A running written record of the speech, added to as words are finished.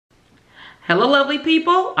Hello lovely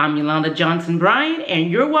people, I'm Yolanda Johnson-Bryant and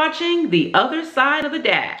you're watching The Other Side of the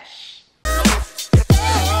Dash.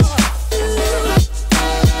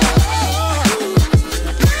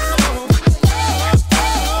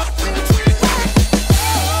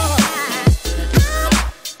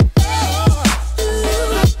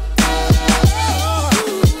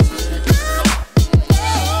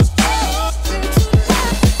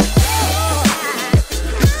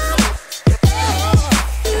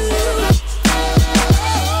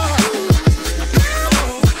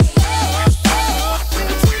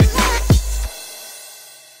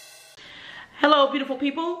 Hello beautiful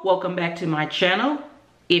people, welcome back to my channel.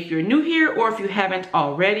 If you're new here or if you haven't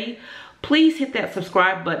already, please hit that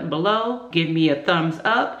subscribe button below, give me a thumbs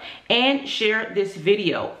up and share this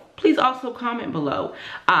video. Please also comment below.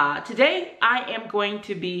 Today I am going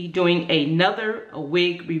to be doing another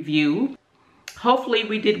wig review. Hopefully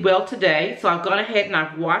we did well today. So I've gone ahead and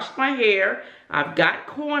I've washed my hair. I've got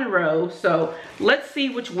cornrows. So let's see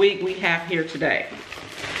which wig we have here today.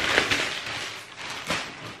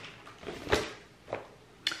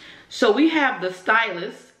 So we have the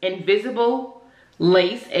Stylist Invisible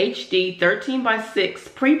Lace HD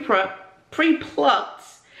 13x6 pre-plucked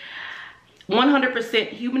 100%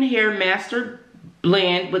 human hair master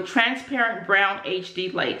blend with transparent brown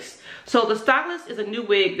HD lace. So the Stylist is a new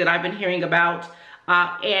wig that I've been hearing about,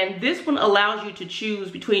 and this one allows you to choose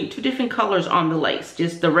between two different colors on the lace.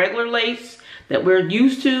 Just the regular lace that we're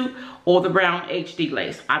used to or the brown HD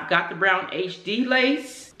lace. I've got the brown HD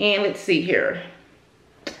lace, and let's see here.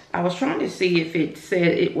 I was trying to see if it said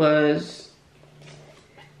it was,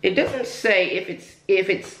 it doesn't say if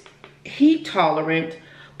it's heat tolerant,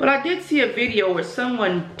 but I did see a video where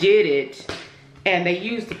someone did it and they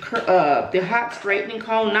used the hot straightening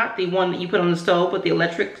comb, not the one that you put on the stove, but the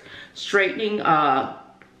electric straightening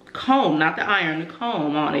comb, not the iron, the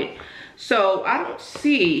comb on it. So I don't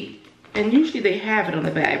see, and usually they have it on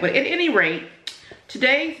the bag, but at any rate,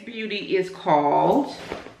 today's beauty is called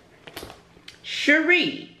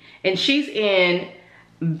Sheree. And she's in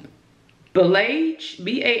Balayage,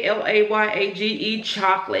 B-A-L-A-Y-A-G-E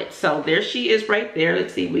chocolate. So there she is right there.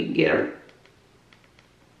 Let's see if we can get her.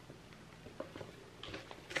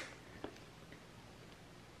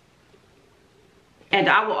 And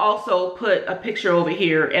I will also put a picture over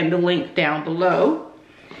here and the link down below.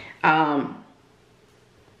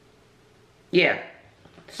 Yeah.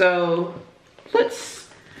 So let's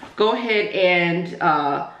go ahead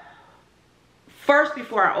and first,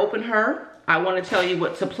 before I open her, I want to tell you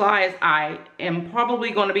what supplies I am probably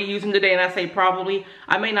going to be using today. And I say probably,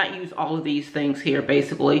 I may not use all of these things here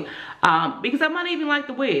basically, because I might even like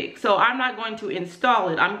the wig. So I'm not going to install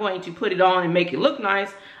it. I'm going to put it on and make it look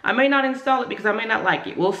nice. I may not install it because I may not like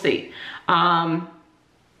it. We'll see.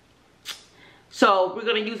 So we're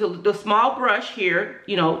going to use the small brush here,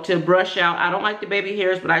 you know, to brush out. I don't like the baby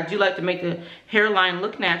hairs, but I do like to make the hairline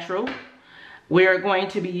look natural. We're going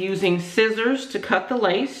to be using scissors to cut the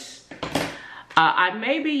lace. I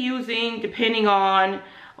may be using, depending on,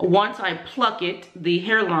 once I pluck it, the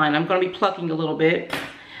hairline, I'm going to be plucking a little bit.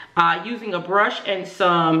 Using a brush and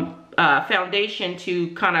some foundation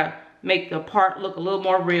to kind of make the part look a little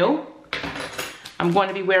more real. I'm going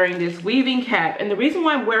to be wearing this weaving cap. And the reason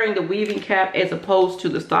why I'm wearing the weaving cap as opposed to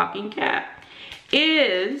the stocking cap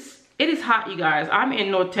is, it is hot, you guys. I'm in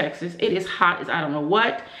North Texas. It is hot as I don't know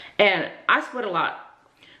what. And I sweat a lot.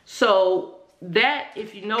 So that,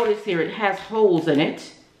 if you notice here, it has holes in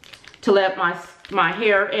it to let my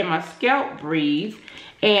hair and my scalp breathe.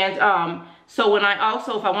 And so when I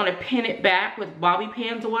also, if I want to pin it back with bobby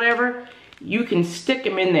pins or whatever, you can stick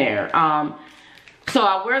them in there. So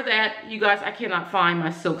I wear that. You guys, I cannot find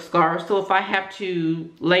my silk scarf. So if I have to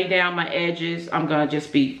lay down my edges, I'm going to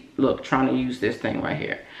just be, look, trying to use this thing right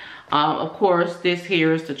here. Of course, this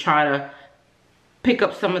here is to try to pick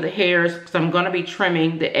up some of the hairs because I'm going to be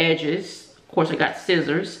trimming the edges. Of course, I got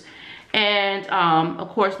scissors. And of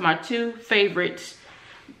course, my two favorites,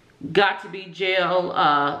 got to be gel,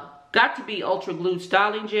 got to be ultra glued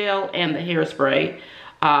styling gel and the hairspray.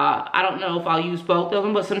 I don't know if I'll use both of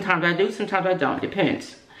them, but sometimes I do, sometimes I don't,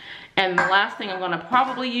 depends. And the last thing I'm going to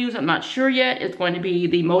probably use, I'm not sure yet, is going to be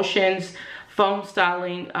the Motions foam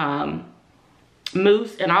styling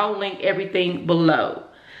mousse, and I'll link everything below.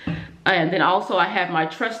 And then also I have my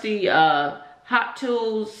trusty Hot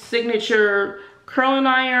Tools signature curling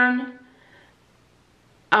iron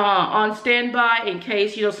on standby in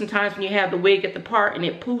case, you know, sometimes when you have the wig at the part and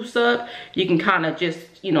it poofs up, you can kind of just,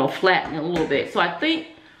 you know, flatten it a little bit. So I think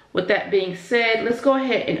with that being said, let's go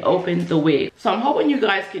ahead and open the wig. So I'm hoping you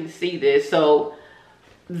guys can see this. So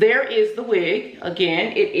there is the wig.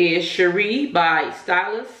 Again, it is Sheree by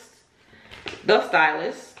Stylist. the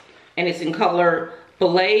Stylist, and it's in color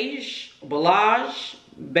Beige, Balayage,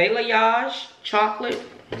 Chocolate.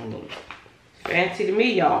 Fancy to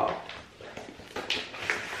me, y'all.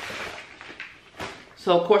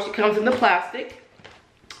 So of course it comes in the plastic.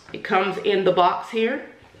 It comes in the box here,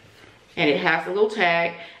 and it has a little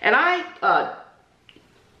tag. And I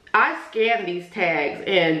scan these tags,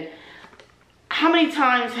 and how many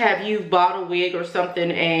times have you bought a wig or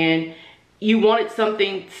something and you wanted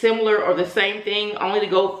something similar or the same thing, only to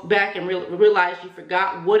go back and realize you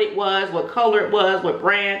forgot what it was, what color it was, what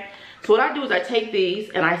brand? So what I do is I take these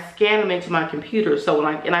and I scan them into my computer. So when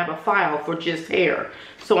I have a file for just hair.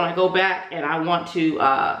 So when I go back and I want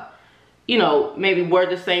to, you know, maybe wear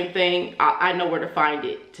the same thing, I know where to find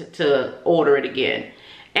it to order it again.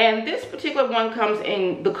 And this particular one comes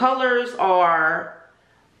in, the colors are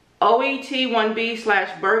OET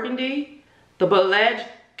 1B / burgundy, the Beige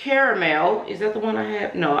caramel. Is that the one I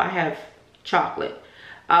have? No, I have chocolate.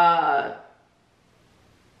 MOR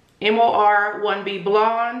 1B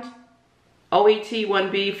blonde, OET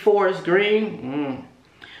 1B forest green,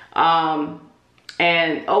 and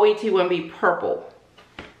OET 1B purple.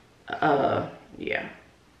 Yeah.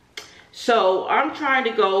 So I'm trying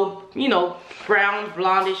to go, you know, brown,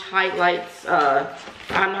 blondish highlights.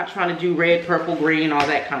 I'm not trying to do red, purple, green, all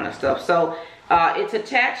that kind of stuff. So it's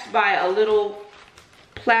attached by a little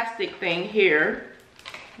plastic thing here.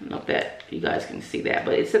 I don't know if that you guys can see that,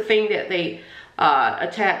 but it's a thing that they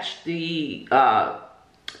attach the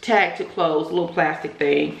tag to close, a little plastic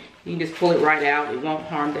thing. You can just pull it right out. It won't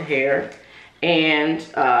harm the hair. And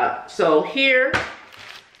so here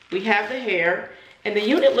we have the hair, and the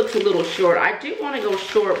unit looks a little short. I do want to go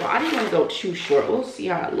short, but I didn't want to go too short. We'll see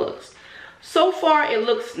how it looks. So far it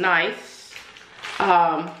looks nice.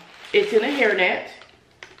 It's in a hairnet.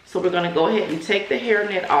 So we're going to go ahead and take the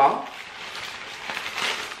hairnet off.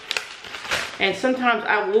 And sometimes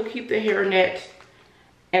I will keep the hairnet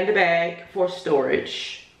in the bag for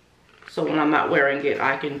storage. So when I'm not wearing it,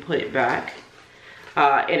 I can put it back.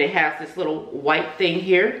 And it has this little white thing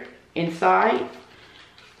here inside.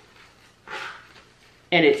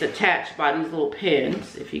 And it's attached by these little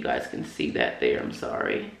pins. If you guys can see that there, I'm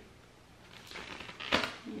sorry.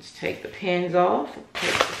 Let's take the pins off,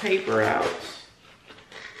 take the paper out.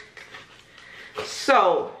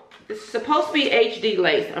 So, this is supposed to be HD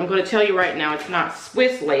lace. I'm going to tell you right now, it's not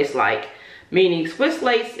Swiss lace like. Meaning Swiss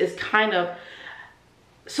lace is kind of,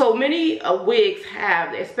 so many wigs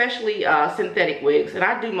have, especially synthetic wigs. And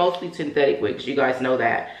I do mostly synthetic wigs, you guys know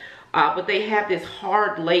that. But they have this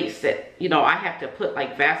hard lace that, you know, I have to put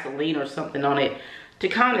like Vaseline or something on it to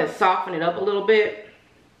kind of soften it up a little bit.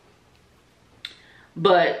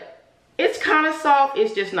 But it's kind of soft,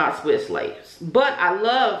 it's just not Swiss lace. But I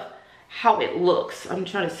love how it looks. I'm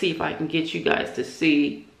trying to see if I can get you guys to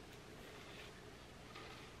see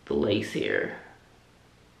the lace here.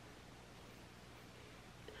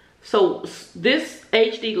 So this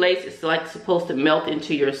HD lace is like supposed to melt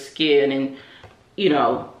into your skin and, you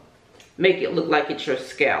know, make it look like it's your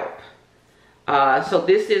scalp. So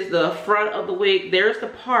this is the front of the wig. There's the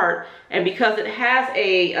part, and because it has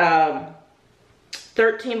a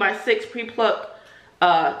 13x6 pre-pluck,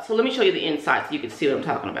 so let me show you the inside so you can see what I'm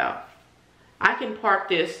talking about. I can part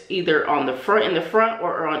this either on the front, in the front,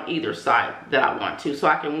 or on either side that I want to, so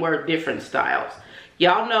I can wear different styles.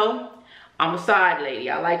 Y'all know I'm a side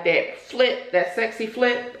lady. I like that flip, that sexy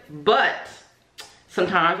flip, but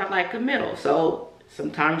sometimes I like a middle. So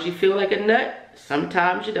sometimes you feel like a nut,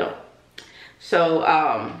 sometimes you don't. So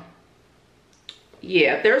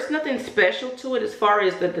yeah, there's nothing special to it as far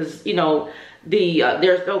as that. You know,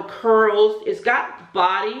 there's no curls. It's got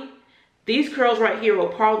body. These curls right here will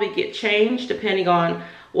probably get changed depending on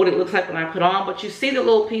what it looks like when I put on. But you see the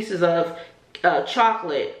little pieces of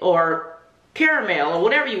chocolate or caramel or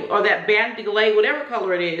whatever you, or that bandeglaze, whatever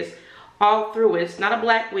color it is, all through it. It's not a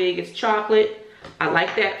black wig, it's chocolate. I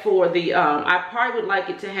like that for the, I probably would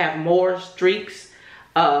like it to have more streaks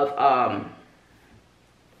of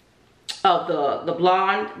the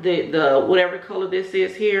blonde, the whatever color this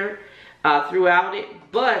is here, throughout it.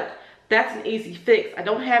 But that's an easy fix. I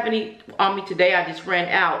don't have any on me today. I just ran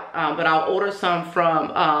out, but I'll order some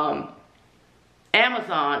from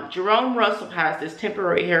Amazon. Jerome Russell has this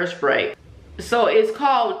temporary hairspray. So it's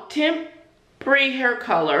called Temporary Hair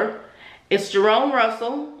Color. It's Jerome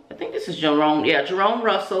Russell. I think this is Jerome. Yeah, Jerome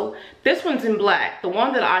Russell. This one's in black. The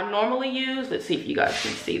one that I normally use, let's see if you guys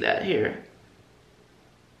can see that here.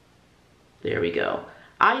 There we go.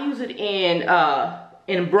 I use it in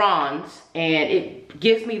bronze, and it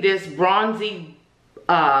gives me this bronzy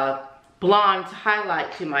blonde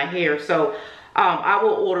highlight to my hair. So I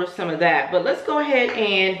will order some of that. But let's go ahead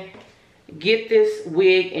and get this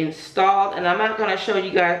wig installed. And I'm not going to show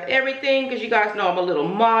you guys everything because you guys know I'm a little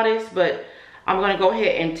modest, but I'm going to go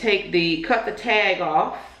ahead and cut the tag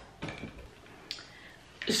off.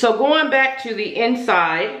 So going back to the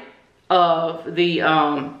inside of the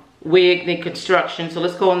wig, the construction. So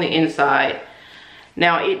let's go on the inside.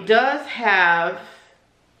 Now it does have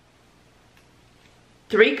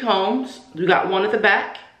 3 combs. We got one at the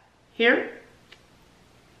back here.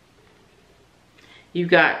 You've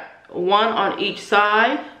got one on each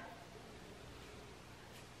side.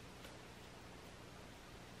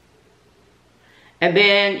 And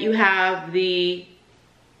then you have the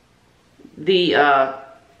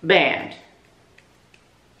band.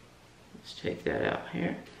 Let's take that out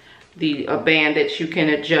here. The band that you can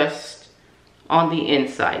adjust on the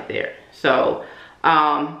inside there. So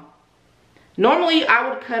normally I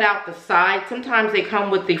would cut out the side. Sometimes they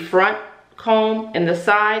come with the front comb and the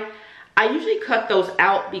side. I usually cut those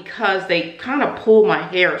out because they kind of pull my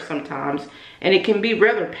hair sometimes, and it can be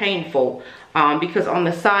rather painful because on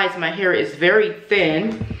the sides my hair is very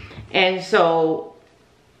thin. And so,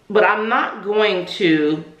 but I'm not going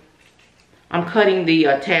to, I'm cutting the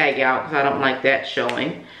tag out because I don't like that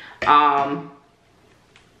showing. I'm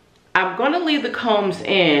going to leave the combs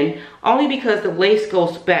in only because the lace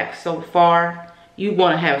goes back so far. You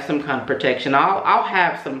want to have some kind of protection. I'll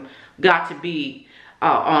have some got to be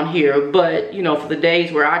on here, but you know, for the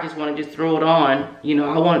days where I just want to just throw it on, you know,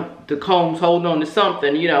 I want the combs holding on to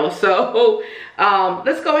something, you know. So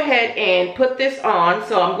let's go ahead and put this on.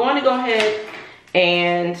 So I'm going to go ahead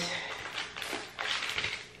and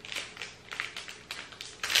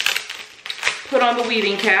put on the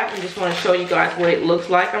weaving cap. I just want to show you guys what it looks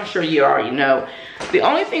like. I'm sure you already know. The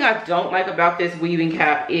only thing I don't like about this weaving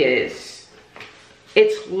cap is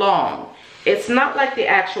it's long. It's not like the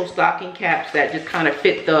actual stocking caps that just kind of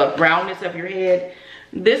fit the roundness of your head.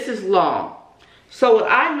 This is long. So what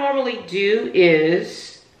I normally do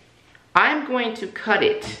is I'm going to cut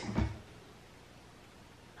it.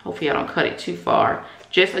 Hopefully I don't cut it too far.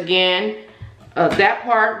 Just again, that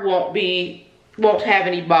part won't have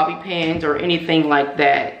any bobby pins or anything like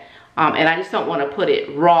that. And I just don't want to put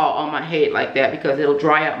it raw on my head like that because it'll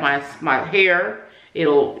dry out my hair.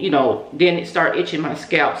 It'll, you know, then it start itching my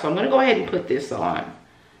scalp. So I'm going to go ahead and put this on.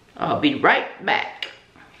 I'll be right back.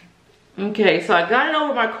 Okay, so I got it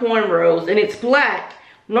over my cornrows and it's black.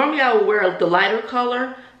 Normally I would wear the lighter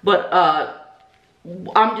color, but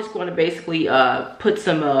I'm just going to basically put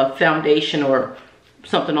some foundation or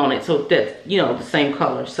something on it so that's, you know, the same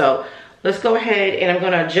color. So let's go ahead and I'm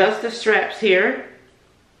going to adjust the straps here.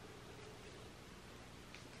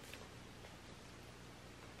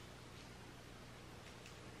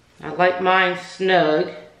 I like mine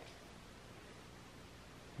snug.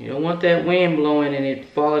 You don't want that wind blowing and it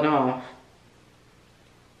falling off.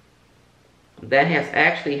 That has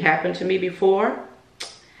actually happened to me before.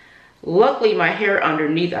 Luckily my hair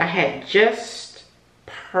underneath, I had just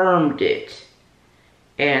permed it.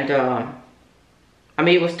 And I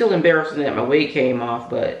mean, it was still embarrassing that my wig came off,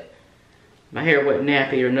 but my hair wasn't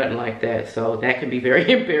nappy or nothing like that. So that can be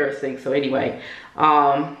very embarrassing. So anyway,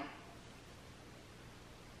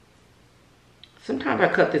 sometimes I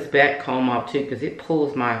cut this back comb off too because it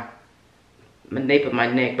pulls my nape of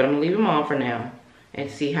my neck. But I'm going to leave them on for now and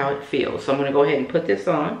see how it feels. So I'm going to go ahead and put this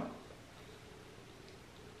on.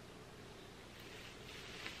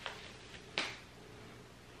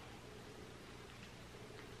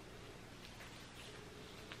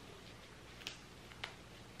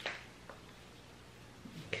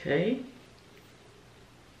 Okay.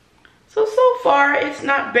 So far it's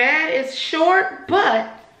not bad. It's short,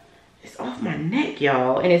 but it's off my neck,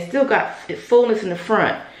 y'all, and it still got fullness in the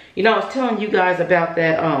front. You know, I was telling you guys about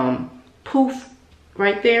that poof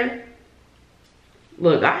right there.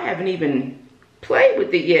 Look, I haven't even played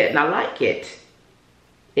with it yet, and I like it.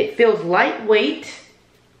 It feels lightweight,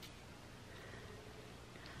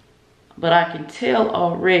 but I can tell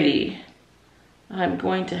already I'm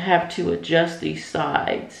going to have to adjust these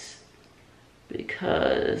sides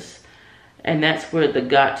because, and that's where the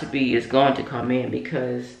got to be is going to come in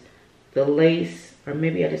because the lace, or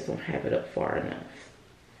maybe I just don't have it up far enough.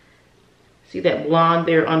 See that blonde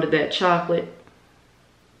there under that chocolate?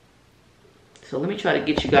 So let me try to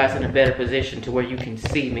get you guys in a better position to where you can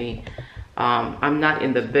see me. I'm not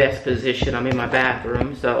in the best position. I'm in my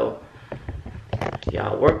bathroom, so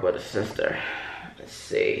y'all work with a sister. Let's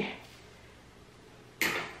see.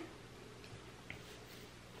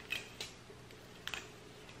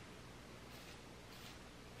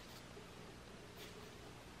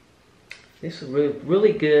 This would be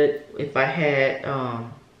really good if I had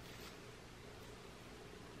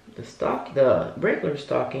the regular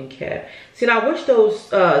stocking cap. See, now I wish those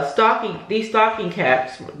these stocking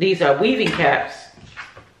caps, these are weaving caps.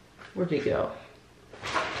 Where'd they go?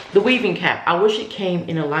 The weaving cap. I wish it came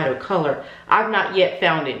in a lighter color. I've not yet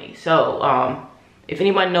found any. So if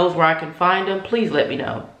anyone knows where I can find them, please let me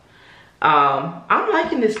know. I'm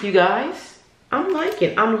liking this, you guys. I'm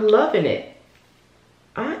loving it.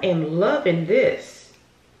 I am loving this.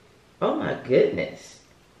 Oh my goodness.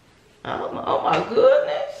 Oh my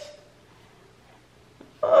goodness.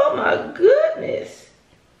 Oh my goodness.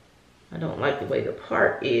 I don't like the way the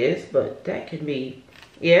part is, but that can be,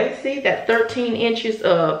 yeah, see that 13 inches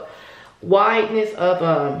of wideness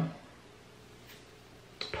of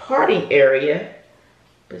parting area.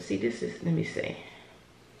 But see, this is, let me see.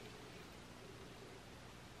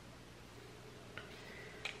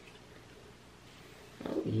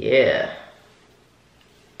 Oh yeah.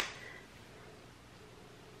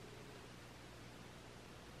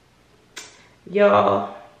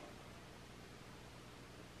 Y'all,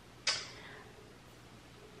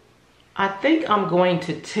 I think I'm going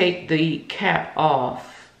to take the cap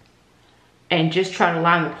off and just try to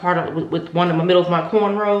line the part up with one of the middle of my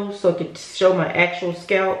cornrows so it can show my actual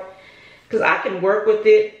scalp. Because I can work with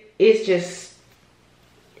it. It's just,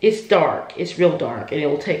 it's dark. It's real dark. And it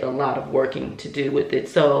will take a lot of working to do with it.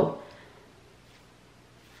 So,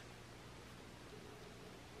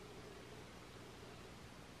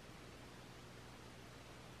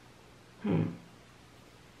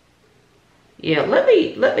 yeah, let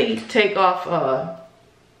me take off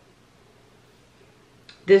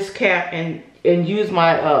this cap and use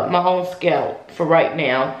my my own scalp for right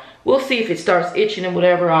now. We'll see if it starts itching and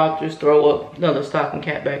whatever. I'll just throw another stocking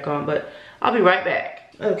cap back on, but I'll be right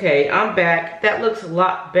back. Okay, I'm back. That looks a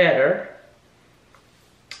lot better.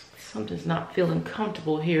 Something's not feeling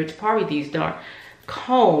comfortable here. It's probably these darn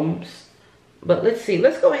combs. But let's see.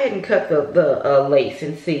 Let's go ahead and cut the lace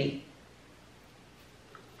and see.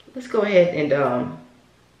 Let's go ahead and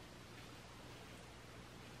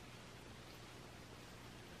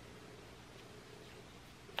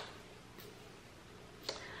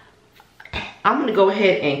I'm gonna go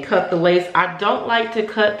ahead and cut the lace. I don't like to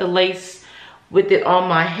cut the lace with it on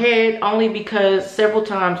my head, only because several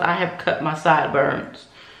times I have cut my sideburns.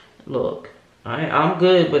 Look, I'm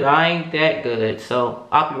good, but I ain't that good, so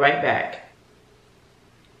I'll be right back.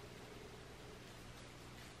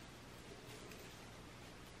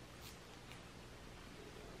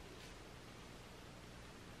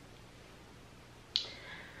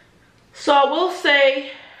 So I will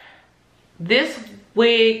say this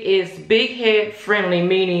wig is big head friendly,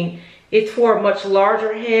 meaning it's for a much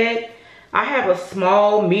larger head. I have a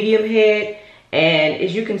small, medium head, and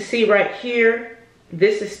as you can see right here,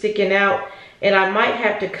 this is sticking out, and I might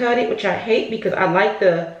have to cut it, which I hate because I like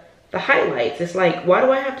the highlights. It's like, why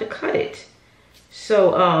do I have to cut it?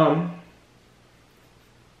 So I'm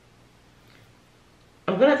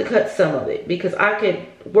gonna have to cut some of it because I could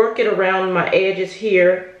work it around my edges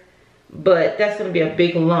here, but that's going to be a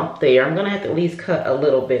big lump there. I'm going to have to at least cut a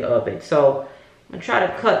little bit of it. So I'm going to try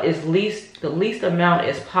to cut the least amount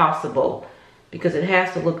as possible because it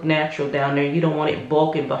has to look natural down there. You don't want it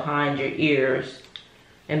bulking behind your ears.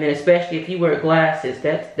 And then especially if you wear glasses,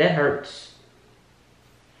 that hurts.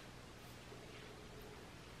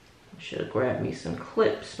 I should have grabbed me some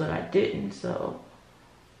clips, but I didn't. So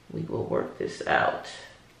we will work this out.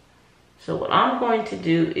 So what I'm going to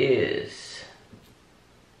do is,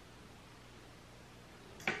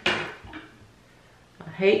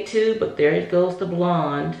 hate to, but there it goes, the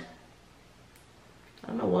blonde. I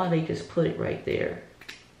don't know why they just put it right there.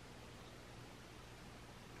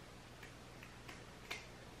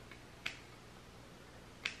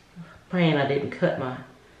 Praying I didn't cut my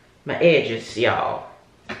edges, y'all.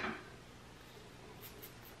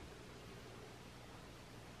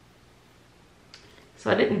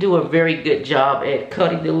 So I didn't do a very good job at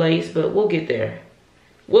cutting the lace, but we'll get there.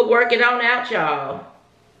 We'll work it on out, y'all.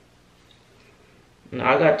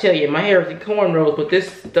 Now, I gotta tell you, my hair is in cornrows, but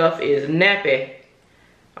this stuff is nappy.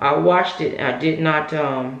 I washed it. I did not,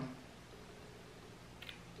 I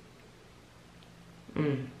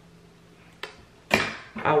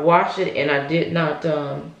washed it and I did not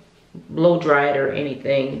blow dry it or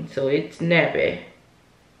anything, so it's nappy.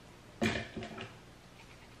 Okay,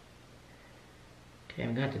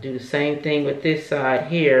 I'm gonna have to do the same thing with this side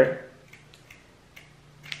here.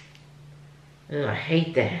 Ugh, I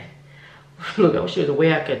hate that. Look, I wish there was a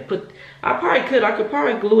way I could put, I could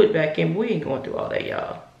probably glue it back in. We ain't going through all that,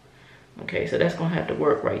 y'all. Okay, so that's gonna have to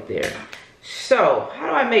work right there. So, how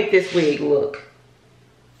do I make this wig look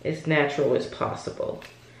as natural as possible?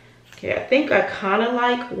 Okay, I think I kind of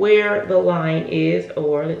like where the line is,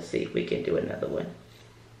 or let's see if we can do another one.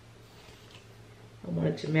 I want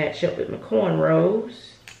it to match up with my cornrows.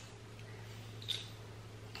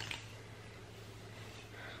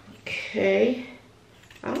 Okay,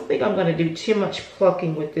 I don't think I'm going to do too much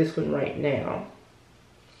plucking with this one right now.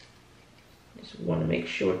 Just want to make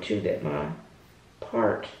sure too that my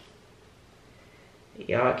part,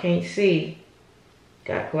 y'all can't see.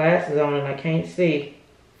 Got glasses on and I can't see.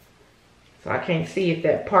 So I can't see if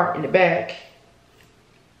that part in the back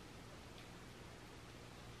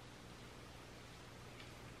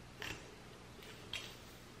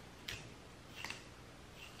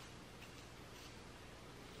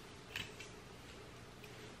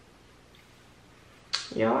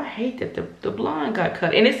y'all, I hate that the blonde got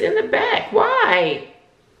cut and it's in the back. Why?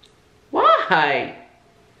 Why?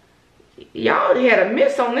 Y'all had a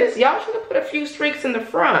miss on this. Y'all should have put a few streaks in the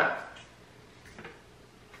front.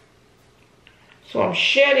 So I'm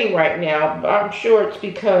shedding right now. I'm sure it's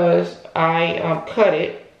because I cut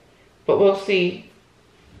it, but we'll see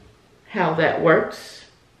how that works.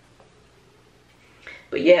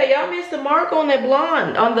 But yeah, y'all missed the mark on that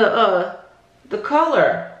blonde, on the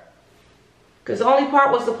color. Because the only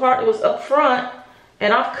part was the part that was up front,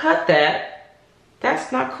 and I've cut that.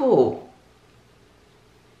 That's not cool.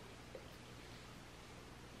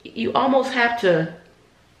 You almost have to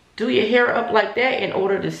do your hair up like that in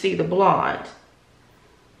order to see the blonde.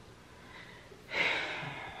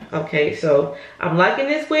 Okay, so I'm liking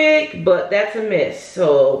this wig, but that's a miss.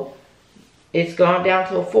 So it's gone down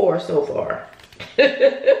to a 4 so far.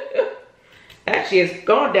 Actually, it's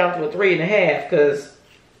gone down to a 3.5 because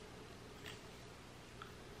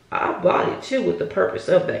I bought it too with the purpose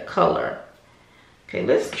of that color. Okay,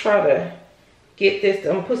 let's try to get this.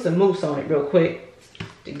 I'm gonna put some mousse on it real quick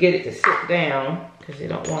to get it to sit down because you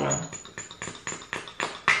don't want to.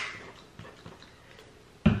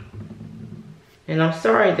 And I'm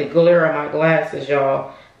sorry the glare on my glasses,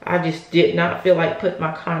 y'all. I just did not feel like putting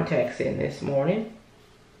my contacts in this morning.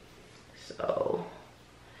 So,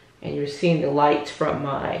 and you're seeing the light from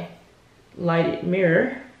my lighted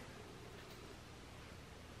mirror.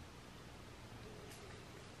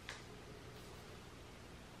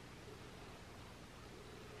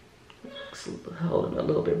 Hold him a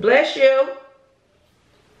little bit. Bless you.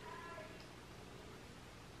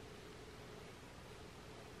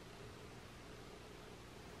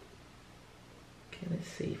 Okay, let's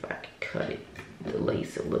see if I can cut it, the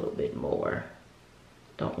lace a little bit more.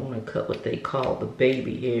 Don't want to cut what they call the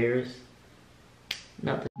baby hairs.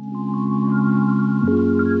 Not the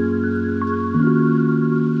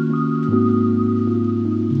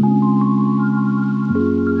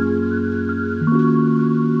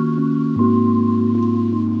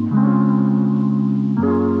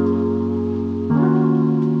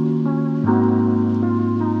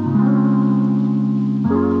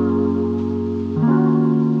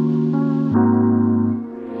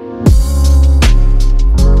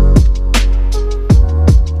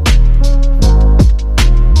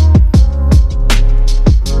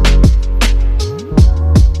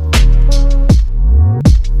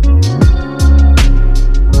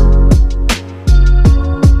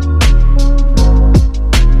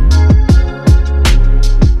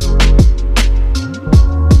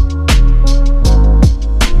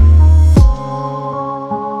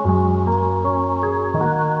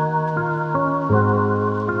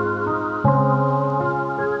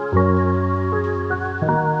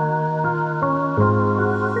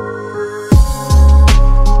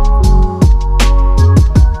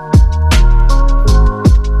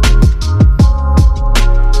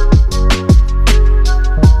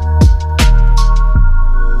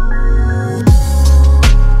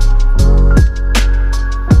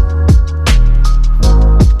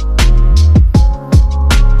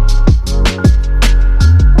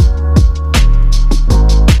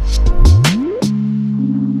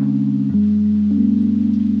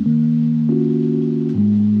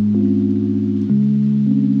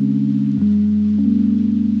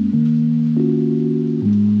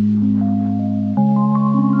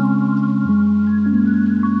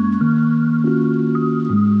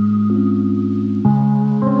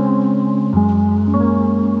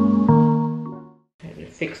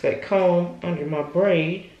fix that comb under my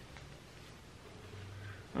braid.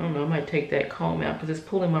 I don't know, I might take that comb out because it's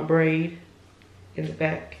pulling my braid in the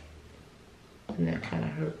back. And that kind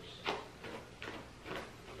of hurts.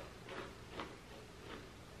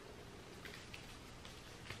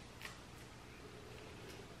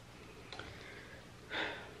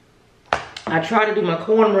 I try to do my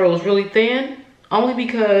cornrows really thin, only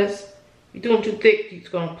because if you do them too thick, it's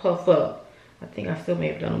gonna puff up. I think I still may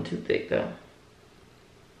have done them too thick though.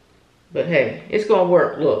 But hey, it's gonna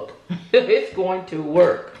work, look. It's going to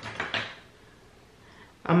work.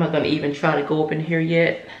 I'm not gonna even try to go up in here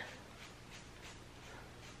yet.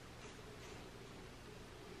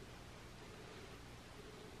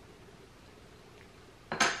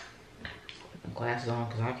 Put my glasses on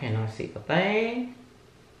because I cannot see a thing.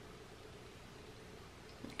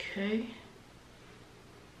 Okay.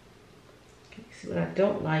 See, what I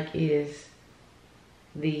don't like is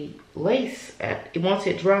the lace. Once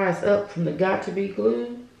it dries up from the got to be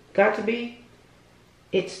glue,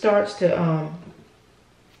 it starts to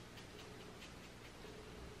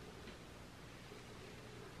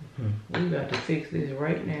we got to fix this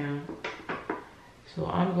right now. So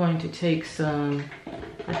I'm going to take some,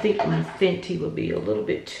 I think my Fenty will be a little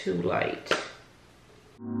bit too light.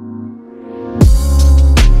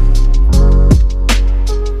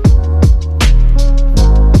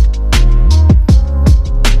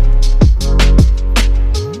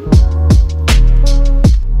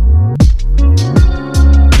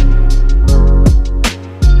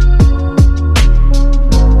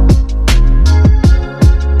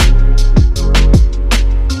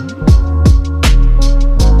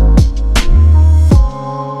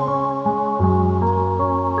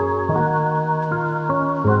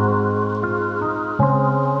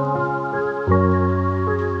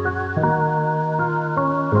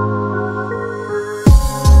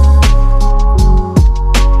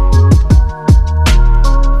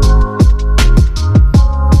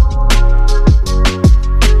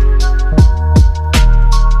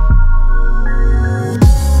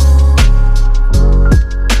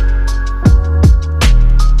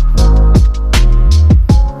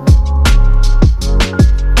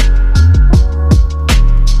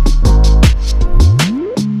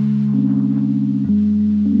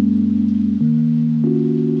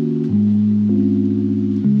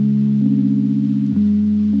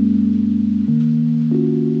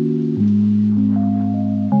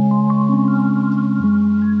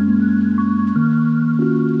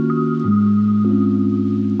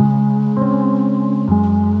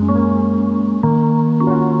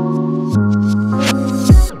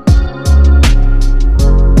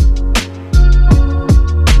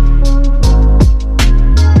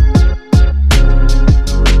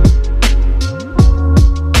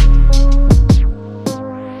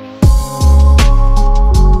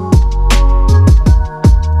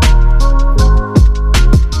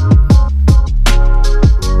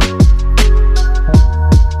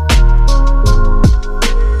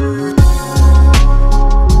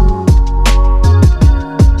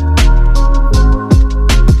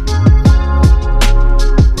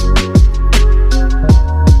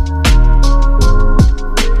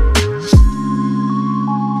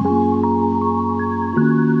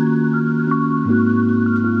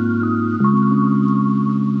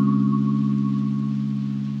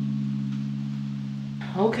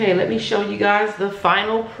 Okay, let me show you guys the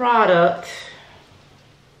final product.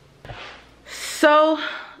 So,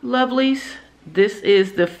 lovelies, this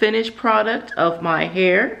is the finished product of my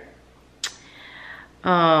hair.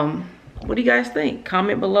 What do you guys think?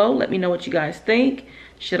 Comment below, let me know what you guys think.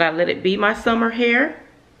 Should I let it be my summer hair?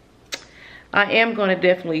 I am going to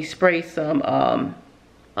definitely spray some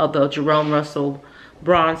of the Jerome Russell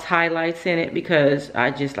bronze highlights in it, because I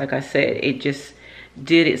just, like I said, it just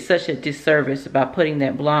did it such a disservice by putting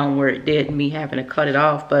that blonde where it did and me having to cut it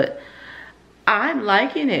off. But I'm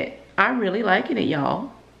liking it. I'm really liking it, y'all.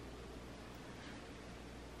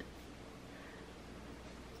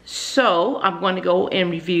 So I'm going to go and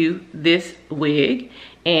review this wig,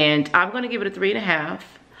 and I'm going to give it a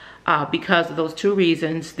 3.5 because of those two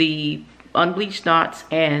reasons: the unbleached knots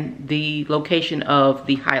and the location of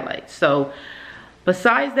the highlights. So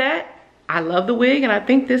besides that, I love the wig, and I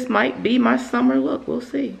think this might be my summer look. We'll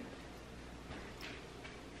see.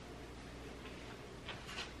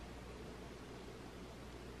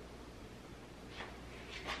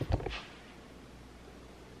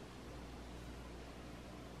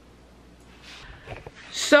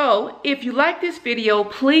 So if you like this video,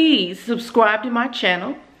 please subscribe to my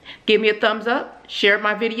channel, give me a thumbs up, share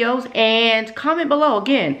my videos, and comment below.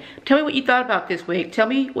 Again, tell me what you thought about this wig. Tell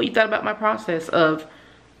me what you thought about my process of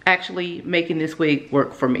actually making this wig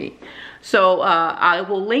work for me. So I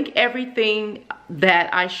will link everything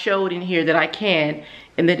that I showed in here that I can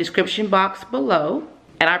in the description box below.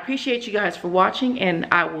 And I appreciate you guys for watching, and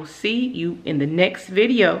I will see you in the next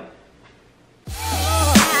video.